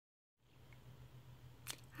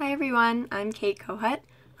everyone, I'm Kate Kohut.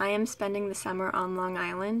 I am spending the summer on Long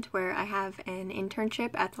Island where I have an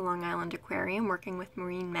internship at the Long Island Aquarium working with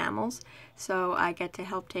marine mammals. So I get to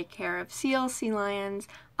help take care of seals, sea lions,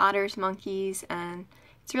 otters, monkeys, and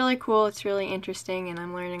it's really cool, it's really interesting, and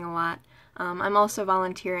I'm learning a lot. I'm also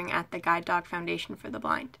volunteering at the Guide Dog Foundation for the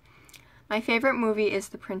Blind. My favorite movie is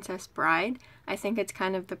The Princess Bride. I think it's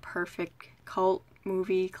kind of the perfect cult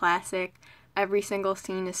movie classic. Every single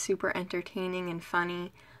scene is super entertaining and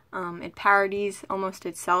funny. It parodies almost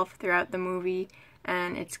itself throughout the movie,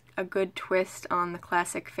 and it's a good twist on the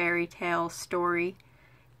classic fairy tale story.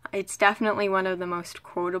 It's definitely one of the most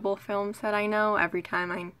quotable films that I know. Every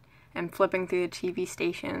time I am flipping through the TV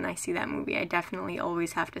station and I see that movie, I definitely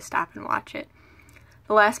always have to stop and watch it.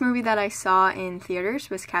 The last movie that I saw in theaters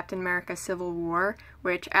was Captain America: Civil War,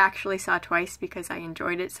 which I actually saw twice because I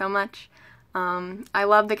enjoyed it so much. I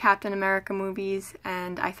love the Captain America movies,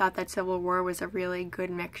 and I thought that Civil War was a really good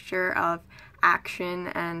mixture of action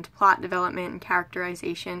and plot development and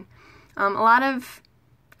characterization. A lot of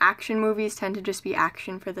action movies tend to just be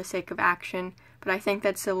action for the sake of action, but I think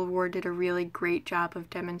that Civil War did a really great job of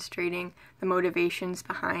demonstrating the motivations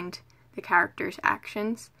behind the characters'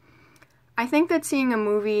 actions. I think that seeing a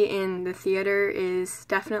movie in the theater is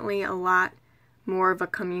definitely a lot more of a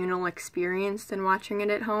communal experience than watching it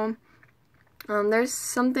at home. There's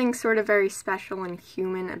something sort of very special and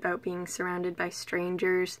human about being surrounded by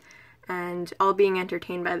strangers and all being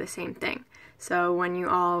entertained by the same thing. So when you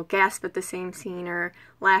all gasp at the same scene or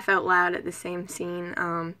laugh out loud at the same scene,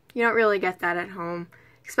 you don't really get that at home,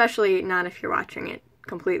 especially not if you're watching it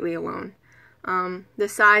completely alone. The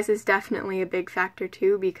size is definitely a big factor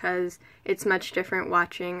too, because it's much different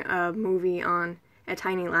watching a movie on a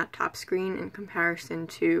tiny laptop screen in comparison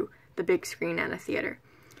to the big screen at a theater.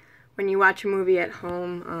 When you watch a movie at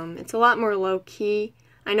home, it's a lot more low-key.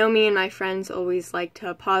 I know me and my friends always like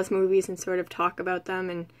to pause movies and sort of talk about them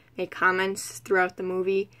and make comments throughout the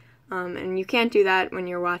movie, and you can't do that when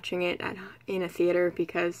you're watching it in a theater,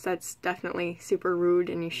 because that's definitely super rude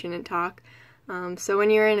and you shouldn't talk. So when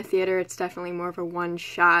you're in a theater, it's definitely more of a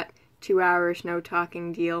one-shot, 2 hours, no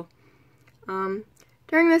talking deal.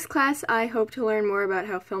 During this class, I hope to learn more about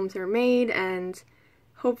how films are made and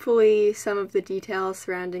hopefully some of the details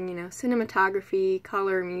surrounding, cinematography,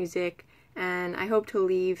 color, music, and I hope to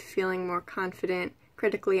leave feeling more confident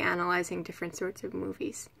critically analyzing different sorts of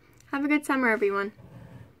movies. Have a good summer, everyone!